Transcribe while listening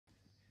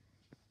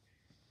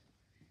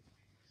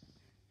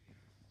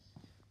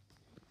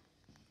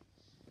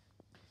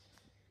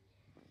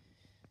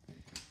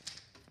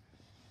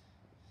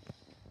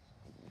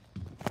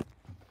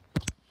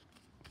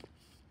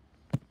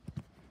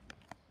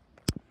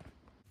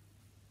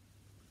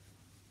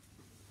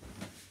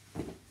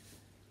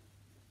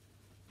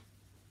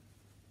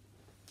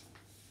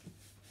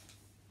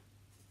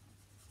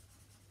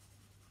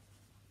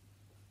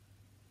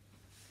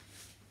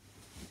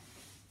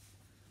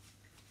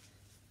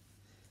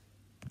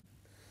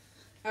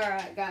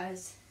Alright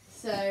guys,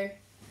 so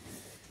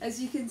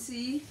as you can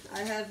see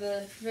I have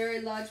a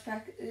very large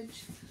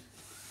package.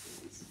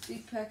 It's a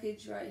big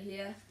package right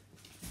here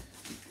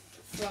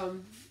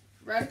from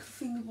Radical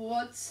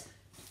Fingerboards.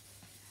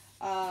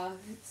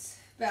 It's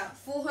about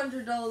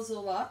 $400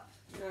 all up,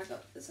 and I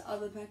got this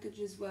other package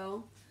as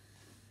well.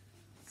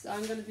 So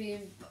I'm going to be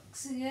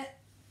unboxing it.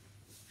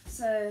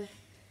 So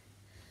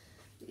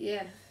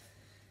yeah.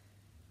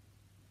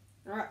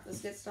 Alright,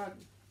 let's get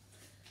started.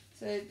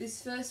 So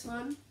this first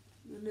one,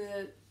 I'm going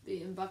to be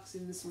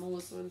unboxing the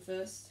smallest one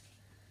first.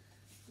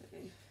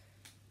 Okay.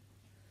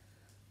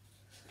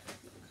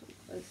 Come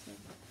closer.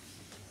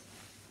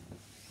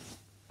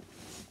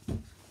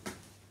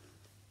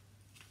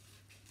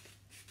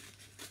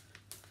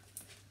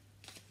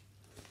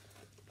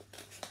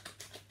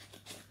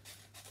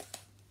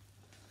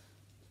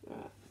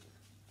 Alright.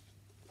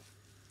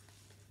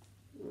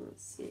 Oh,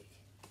 sick.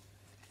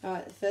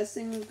 Alright, the first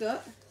thing we've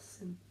got,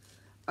 some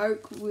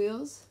oak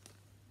wheels.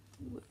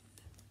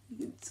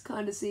 You can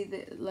kind of see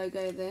the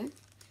logo there.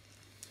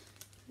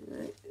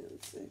 Alright,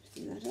 let's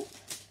open that up.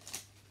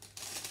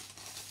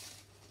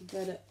 We've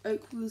got an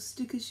oak wheel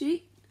sticker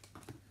sheet.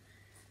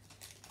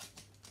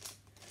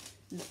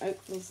 And the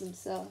oak wheels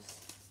themselves.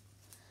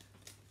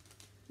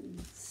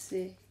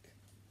 Sick.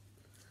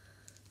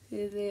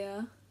 Here they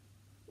are.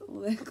 All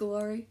their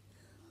glory.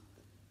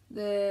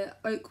 They're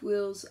oak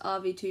wheels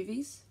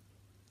RV2Vs.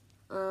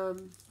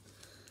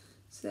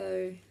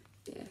 So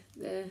yeah,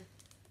 they're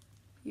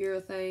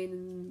urethane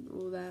and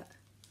all that.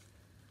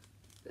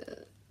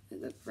 They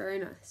look very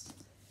nice.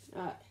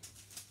 Alright.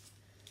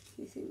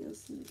 Anything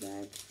else in the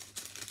bag?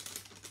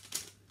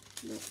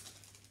 No.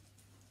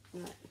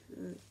 Alright.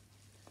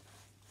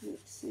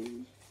 Next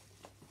thing.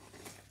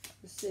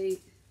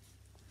 Receipt.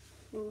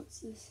 Oh, what's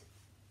this?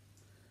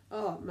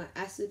 Oh, my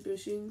acid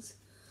bushings.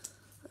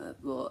 I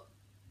bought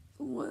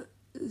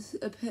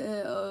a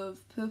pair of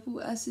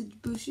purple acid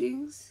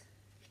bushings.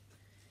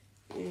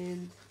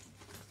 And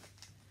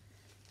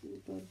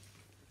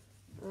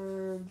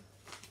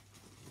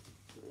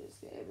let's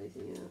get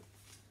everything out.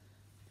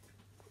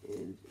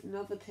 And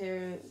another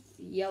pair of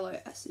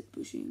yellow acid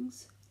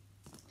bushings.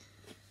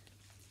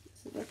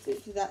 So that's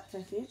it for that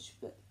package.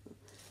 But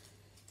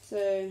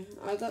so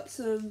I got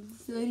some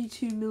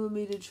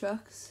 32mm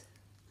trucks.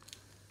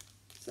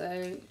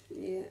 So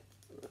yeah,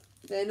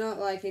 they're not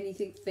like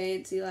anything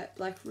fancy like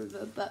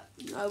blackriver, but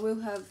I will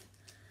have.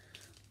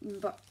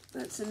 But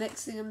that's the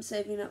next thing I'm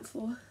saving up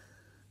for.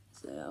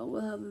 So I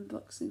will have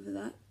unboxing for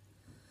that.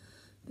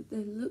 But they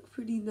look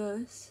pretty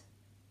nice.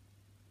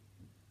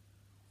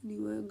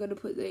 Anyway, I'm going to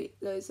put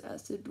those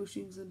acid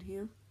bushings on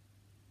here.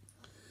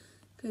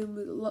 Came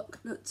with lock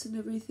nuts and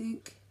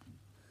everything.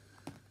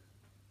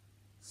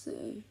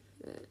 So,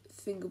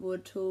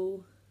 fingerboard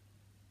tool.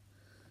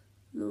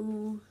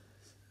 No.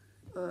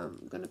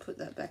 I'm going to put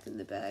that back in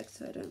the bag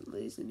so I don't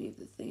lose any of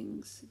the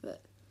things.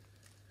 But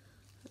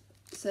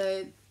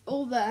so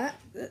all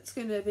that's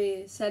going to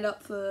be set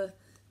up for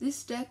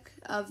this deck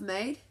I've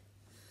made.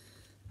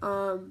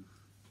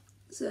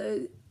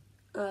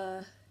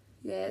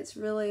 Yeah, it's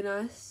really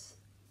nice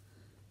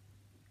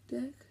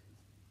deck.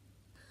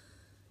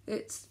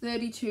 It's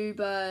 33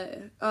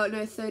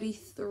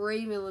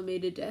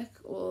 millimeter deck,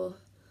 or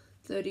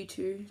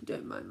 32.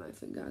 Don't mind my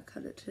finger, I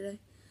cut it today.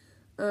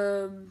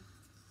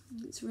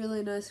 It's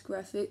really nice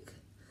graphic.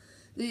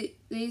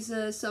 These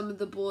are some of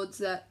the boards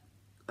that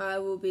I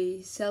will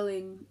be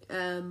selling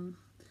in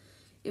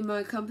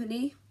my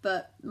company,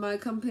 but my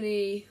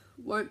company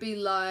won't be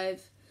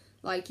live.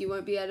 Like, you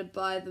won't be able to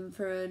buy them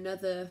for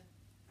another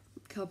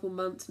couple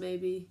months,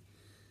 maybe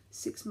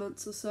 6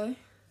 months or so.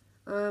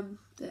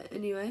 But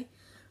anyway,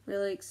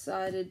 really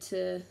excited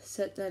to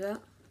set that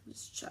up.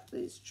 Just chuck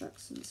these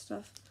trucks and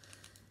stuff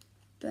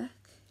back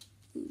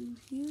in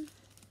here.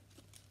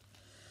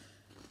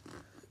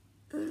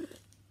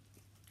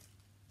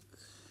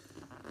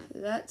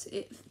 That's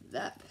it for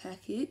that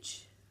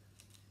package.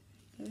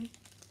 Okay.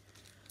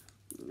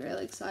 I'm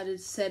really excited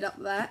to set up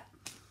that.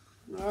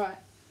 Alright,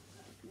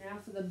 now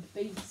for the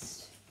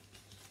beast.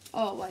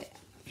 Oh wait,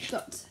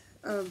 got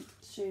to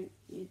show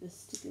you the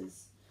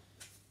stickers.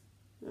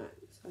 Right,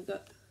 so I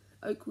got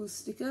oak wheel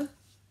sticker, I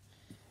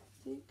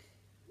think.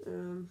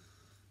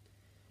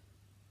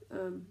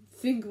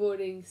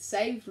 Fingerboarding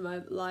saved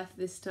my life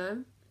this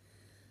time.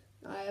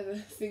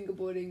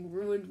 Fingerboarding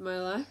ruined my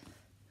life.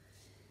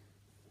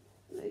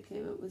 They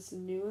came up with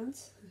some new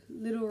ones.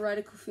 Little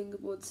Radical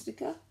Fingerboard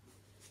sticker.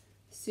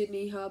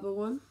 Sydney Harbour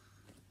one.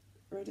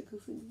 Radical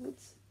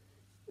Fingerboards.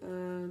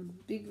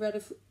 Big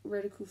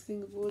Radical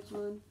Fingerboards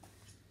one.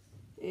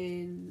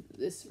 And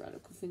this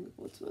Radical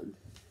Fingerboards one.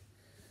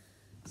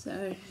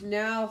 So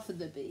now for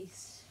the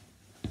beast.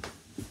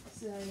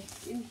 So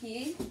in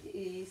here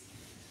is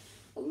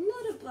a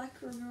lot of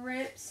blackriver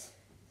ramps.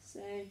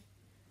 So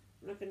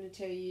I'm not going to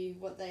tell you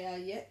what they are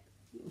yet.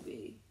 It'll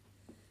be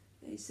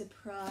a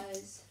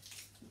surprise.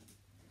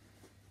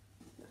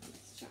 I'm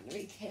just trying to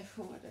be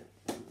careful. I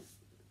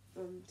don't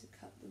want to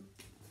cut them.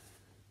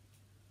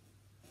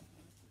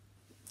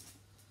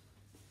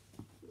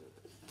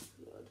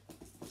 God.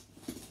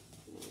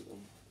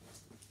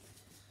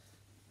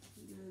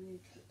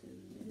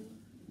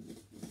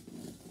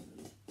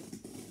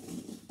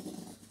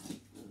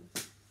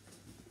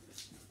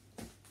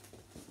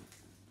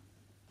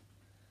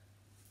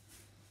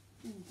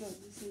 god,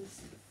 this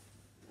is...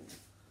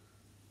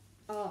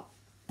 Oh.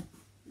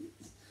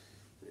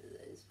 One of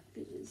those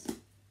packages.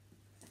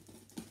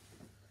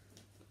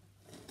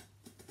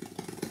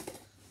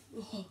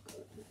 Oh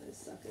god, I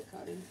suck at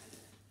cutting.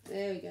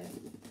 There we go.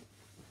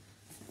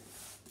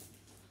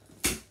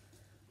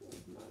 Oh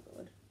my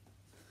god.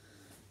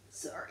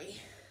 Sorry.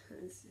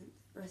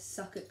 I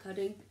suck at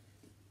cutting.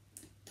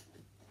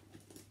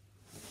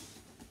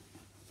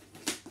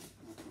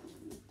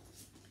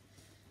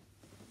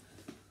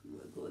 Oh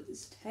my god,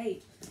 this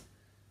tape.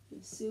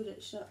 You've sealed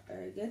it shut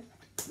very good.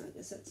 I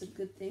guess that's a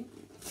good thing.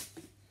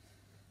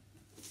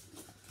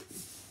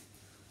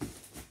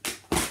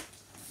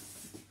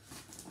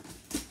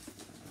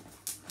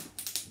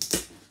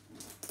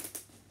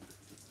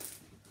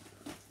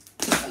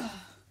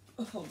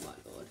 Oh my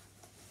god.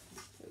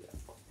 There we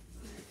go.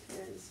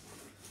 There's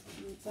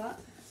that.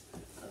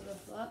 Other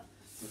flap.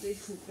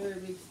 These are very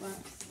big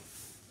flaps.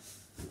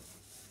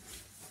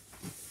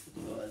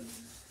 God.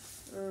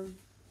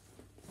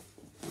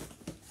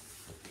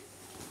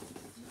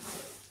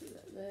 Put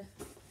that there.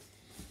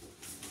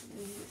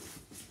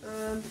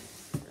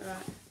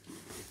 Alright.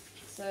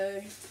 So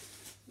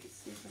let's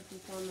see if I can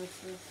find my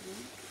first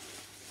one.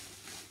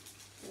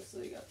 So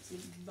we got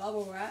some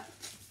bubble wrap,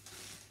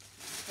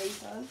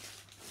 paper.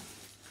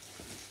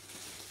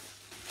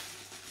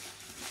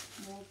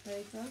 More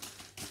paper.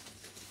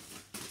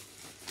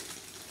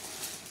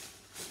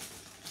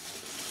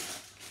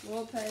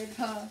 More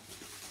paper.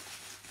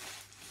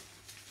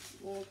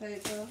 More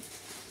paper.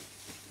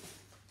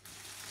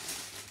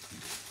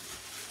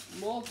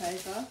 More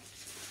paper.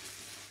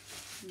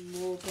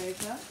 More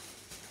paper.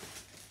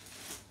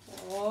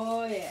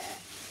 Oh yeah.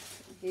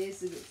 Here's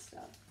the good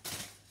stuff.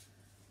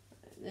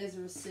 There's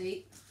a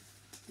receipt.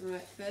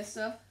 Alright, first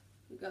off,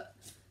 we've got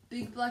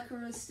big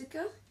blackriver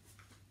sticker.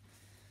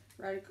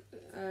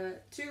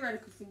 Two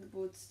radical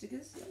fingerboard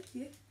stickers right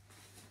here.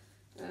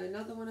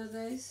 Another one of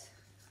those.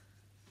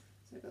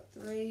 So I got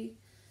 3.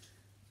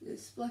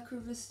 This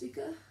blackriver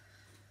sticker.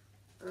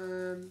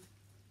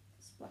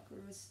 This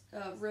blackriver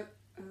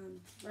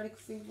radical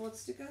fingerboard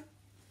sticker.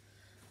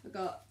 I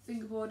got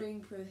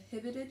fingerboarding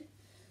prohibited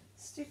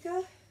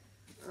sticker.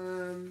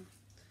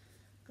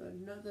 Got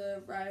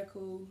another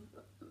radical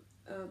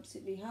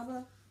Sydney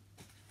Harbour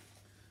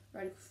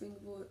radical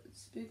fingerboard,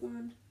 it's a big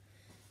one.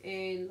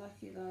 And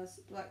lucky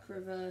last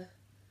blackriver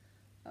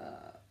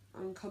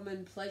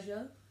uncommon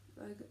pleasure.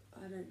 I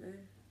don't know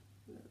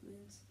what that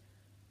means.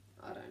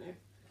 I don't know.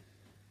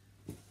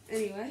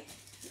 Anyway,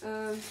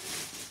 so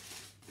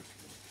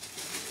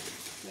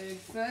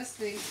first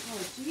thing,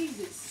 oh jeez,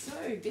 it's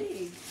so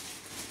big.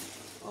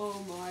 Oh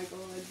my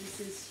god, this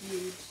is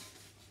huge.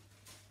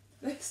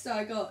 First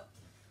I got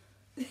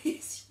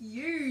this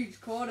huge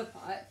quarter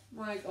pipe.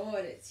 My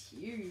god, it's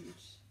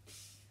huge.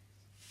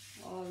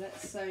 Oh,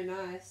 that's so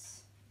nice.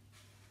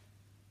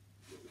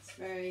 It's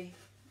very,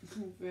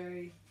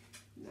 very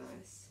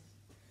nice.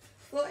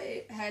 Thought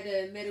it had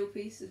a metal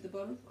piece at the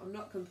bottom. I'm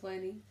not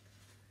complaining.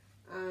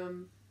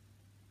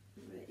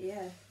 But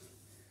yeah.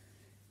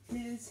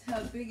 Here's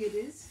how big it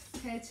is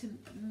compared to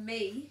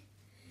me.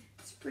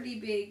 It's a pretty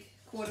big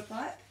quarter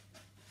pipe.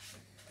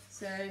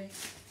 So,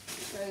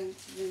 going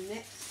to the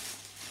next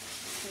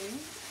thing.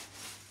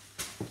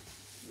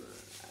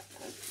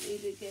 I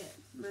need to get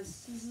my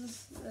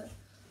scissors that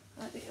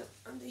I think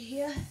under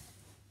here.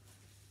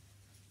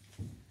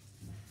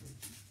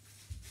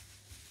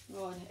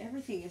 God,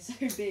 everything is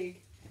so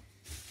big.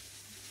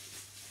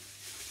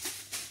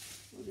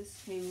 Well,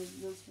 this came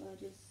with milk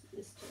charges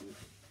this time.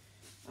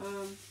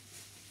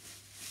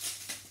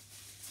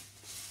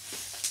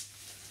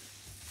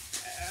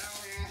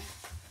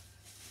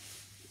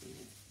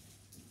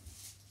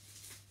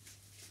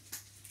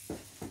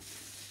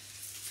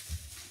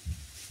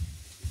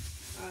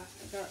 I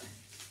got.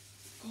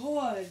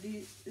 God,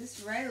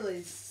 this rail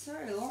is so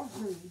long.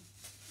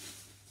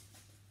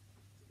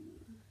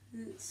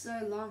 It's so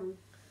long.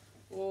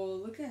 Oh,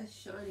 look how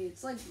shiny.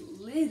 It's like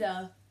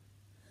glitter.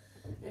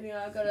 Anyway,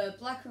 I got a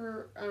black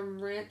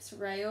ramps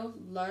rail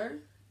low.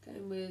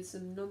 Came with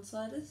some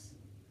non-sliders.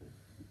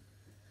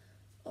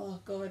 Oh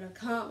god, I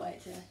can't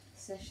wait to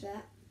sesh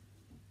that.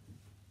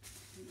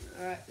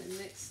 Alright, the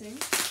next thing.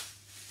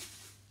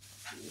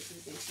 This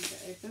is easy to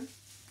open.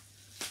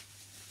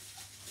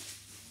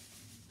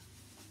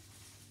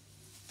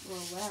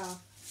 Oh wow.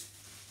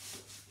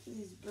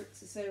 These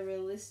bricks are so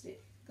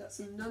realistic. Got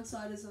some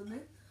non-sliders on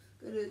there.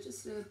 Got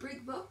just a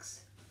brick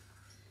box.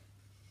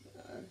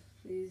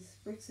 These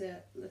bricks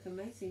look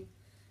amazing.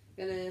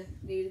 Gonna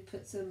need to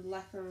put some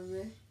lacquer on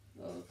there,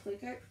 or clear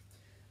coat,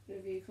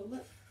 whatever you call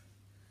it.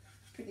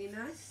 Pretty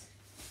nice.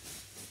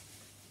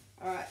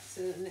 Alright,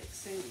 so the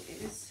next thing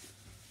is,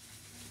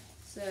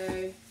 so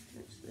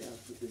actually I'll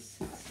put this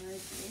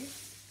aside here.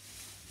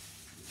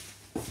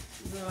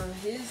 Right,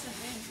 here's the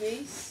big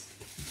piece.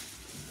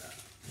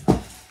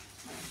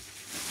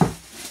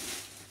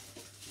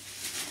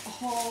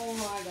 Oh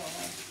my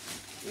god,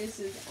 this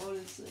is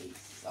honestly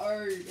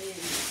so big.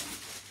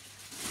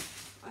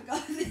 I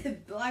got the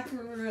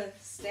blackriver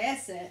stair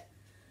set.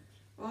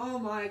 Oh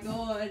my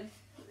god,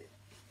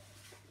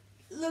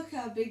 look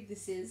how big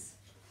this is.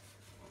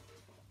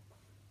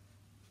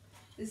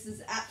 This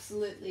is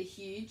absolutely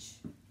huge.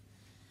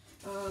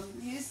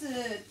 Here's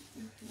a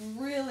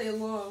really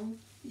long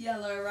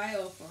yellow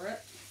rail for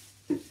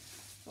it.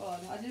 God,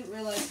 I didn't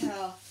realise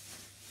how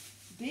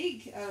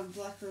big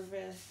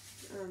blackriver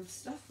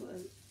stuff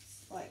was.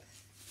 Like,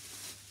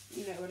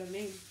 you know what I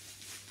mean.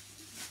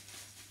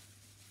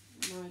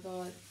 Oh my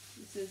God,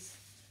 this is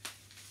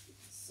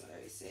so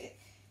sick.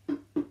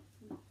 Put that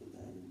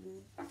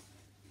in there.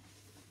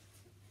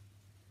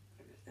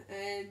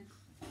 And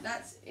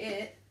that's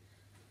it.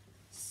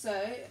 So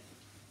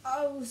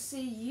I will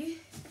see you.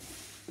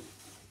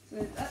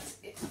 So that's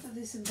it for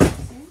this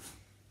unboxing.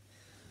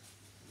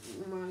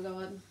 Oh my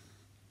God.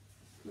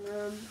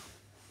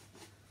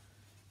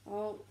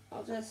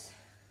 I'll just,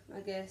 I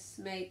guess,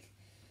 make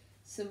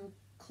some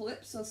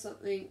clips or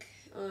something.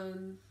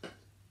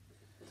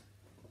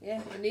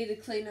 Yeah, I need to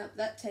clean up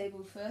that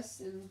table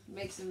first and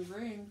make some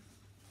room.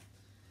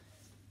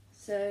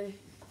 So,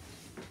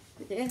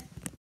 yeah.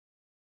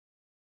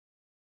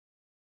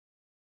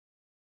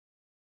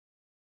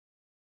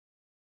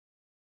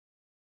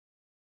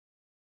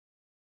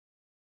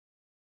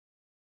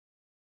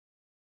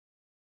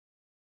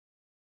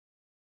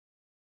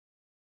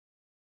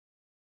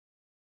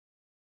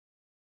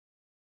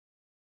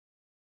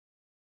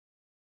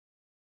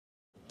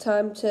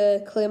 Time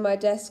to clear my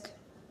desk.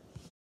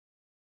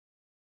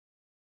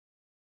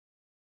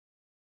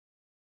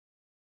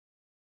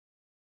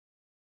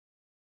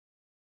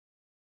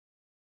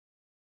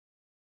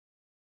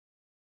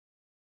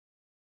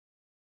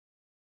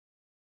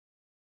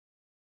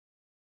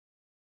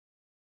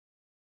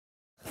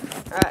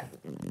 Alright,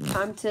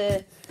 time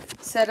to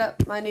set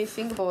up my new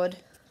fingerboard.